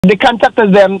The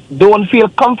contractors them don't feel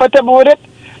comfortable with it,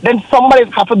 then somebody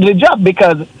has to do the job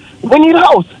because we need a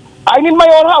house. I need my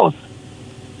own house.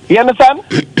 You understand?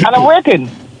 And I'm waiting.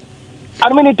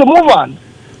 And we need to move on.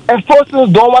 If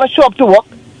persons don't want to show up to work,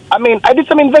 I mean, I did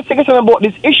some investigation about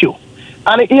this issue.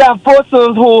 And you have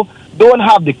persons who don't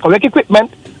have the correct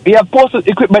equipment. You have persons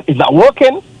equipment is not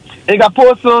working. You got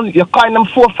persons, you're calling them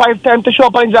 4 or 5 times to show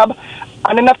up on the job,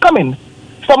 and they're not coming.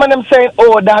 Some of them saying,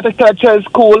 oh, that's a culture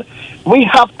school. We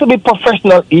have to be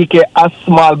professional, EK, as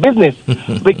small business.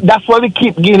 That's why we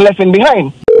keep getting left in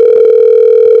behind.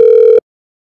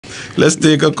 Let's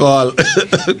take a call.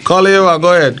 Call you,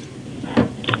 go ahead.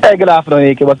 Hey, good afternoon,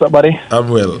 EK. What's up, buddy? I'm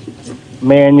well.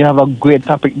 Man, you have a great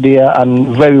topic there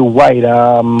and very wide.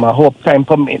 I hope time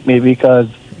permit me because...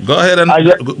 Go ahead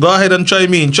and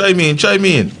chime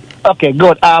in. Okay,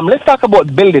 good. Let's talk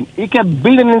about building.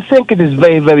 Building in St. Kitts is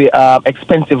very, very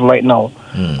expensive right now.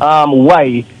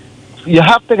 Why? You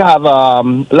have to have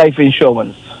life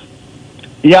insurance.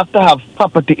 You have to have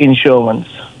property insurance,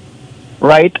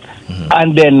 right?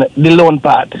 And then the loan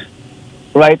part,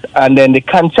 right? And then the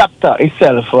contractor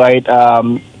itself, right?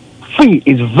 Fee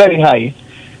is very high.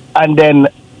 And then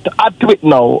to add to it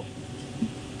now,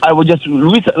 I was just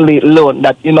recently learned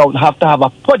that, have to have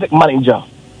a project manager.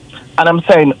 And I'm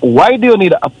saying, why do you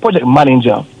need a project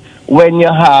manager when you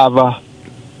have,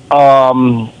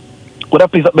 what a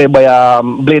piece up there by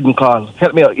Bladen Cars?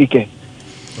 Help me out, EK.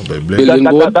 Building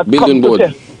board?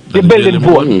 The building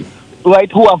board,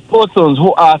 right, who have persons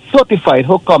who are certified,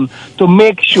 who come to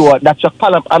make sure that your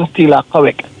column and steel are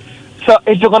correct. So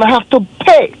if you're going to have to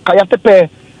pay, because you have to pay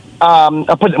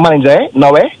a project manager,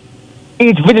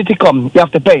 each visit you come, you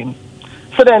have to pay him.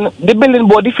 So then the building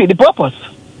board defeat the purpose.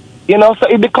 So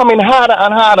it's becoming harder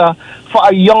and harder for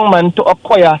a young man to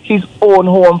acquire his own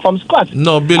home from scratch.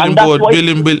 No, building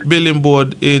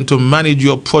board ain't to manage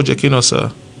your project,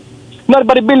 sir. Not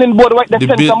but the building board, right? They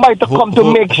send somebody to come to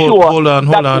make sure hold on,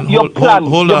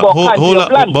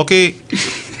 Buckie.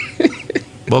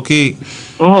 Buckie.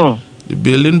 The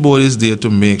building board is there to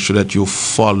make sure that you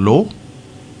follow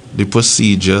the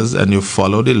procedures and you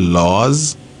follow the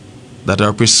laws that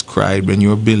are prescribed when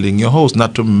you're building your house,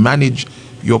 not to manage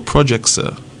your project,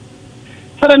 sir.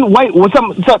 So then why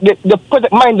the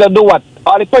project manager do what?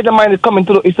 Or the project manager coming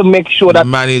to do is to make sure that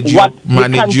manage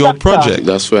your project.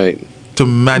 That's right. To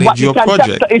manage your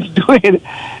project. Is doing.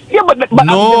 Yeah, but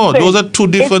no, those are two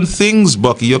different things,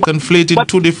 Buckie. You're conflating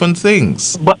two different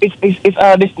things. But it's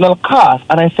an additional cost,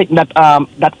 and I think that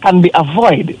that can be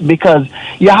avoided because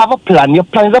you have a plan. Your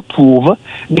plan is approved.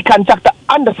 The contractor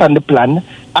understands the plan,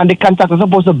 and the contractor is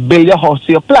supposed to build your house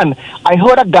to your plan. I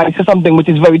heard a guy say something which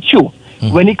is very true.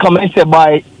 When he come and say,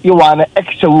 "Boy, you want an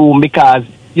extra room because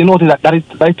you notice that is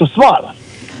too small,"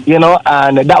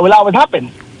 and that will always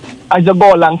happen. As you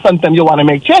go along, sometimes you want to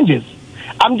make changes.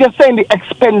 I'm just saying the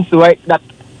expense, right, that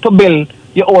to build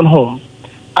your own home.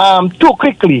 Too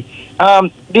quickly,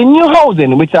 the new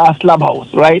housing, which are slab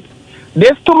house, right?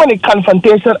 There's too many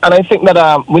confrontation, and I think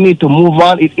that we need to move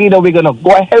on. It's either we're going to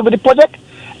go ahead with the project,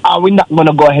 or we're not going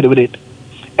to go ahead with it.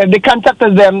 If the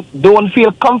contractors them don't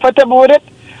feel comfortable with it,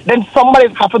 then somebody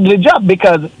has to do the job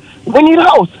because we need a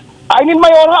house. I need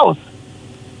my own house.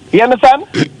 You understand?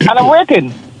 And I'm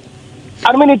waiting.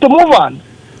 And we need to move on.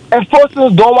 If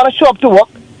persons don't want to show up to work,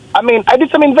 I mean, I did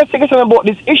some investigation about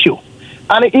this issue.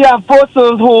 And you have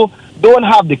persons who don't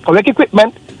have the correct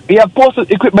equipment. You have persons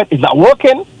equipment is not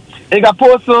working. You got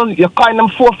persons, you're calling them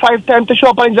 4 or 5 times to show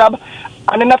up on the job,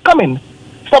 and they're not coming.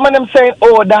 Some of them saying,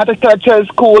 oh, that's a culture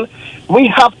school. We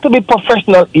have to be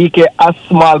professional, EK, as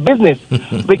small business.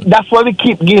 That's why we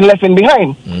keep getting left in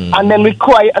behind. And then we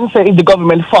cry and say, if the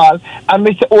government falls, and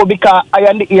we say, oh, because I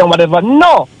am the ear and whatever.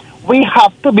 No. We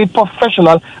have to be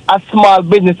professional as small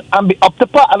business and be up to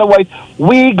par. Otherwise,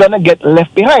 we're going to get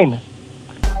left behind.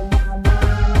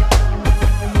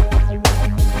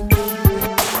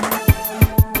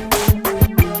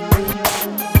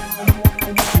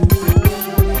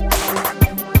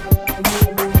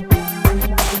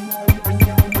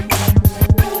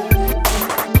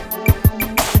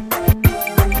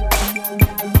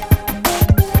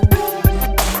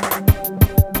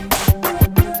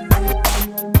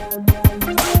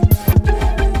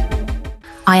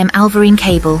 I am Alvarine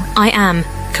Cable. I am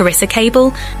Carissa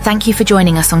Cable. Thank you for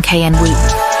joining us on KN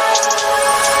Week.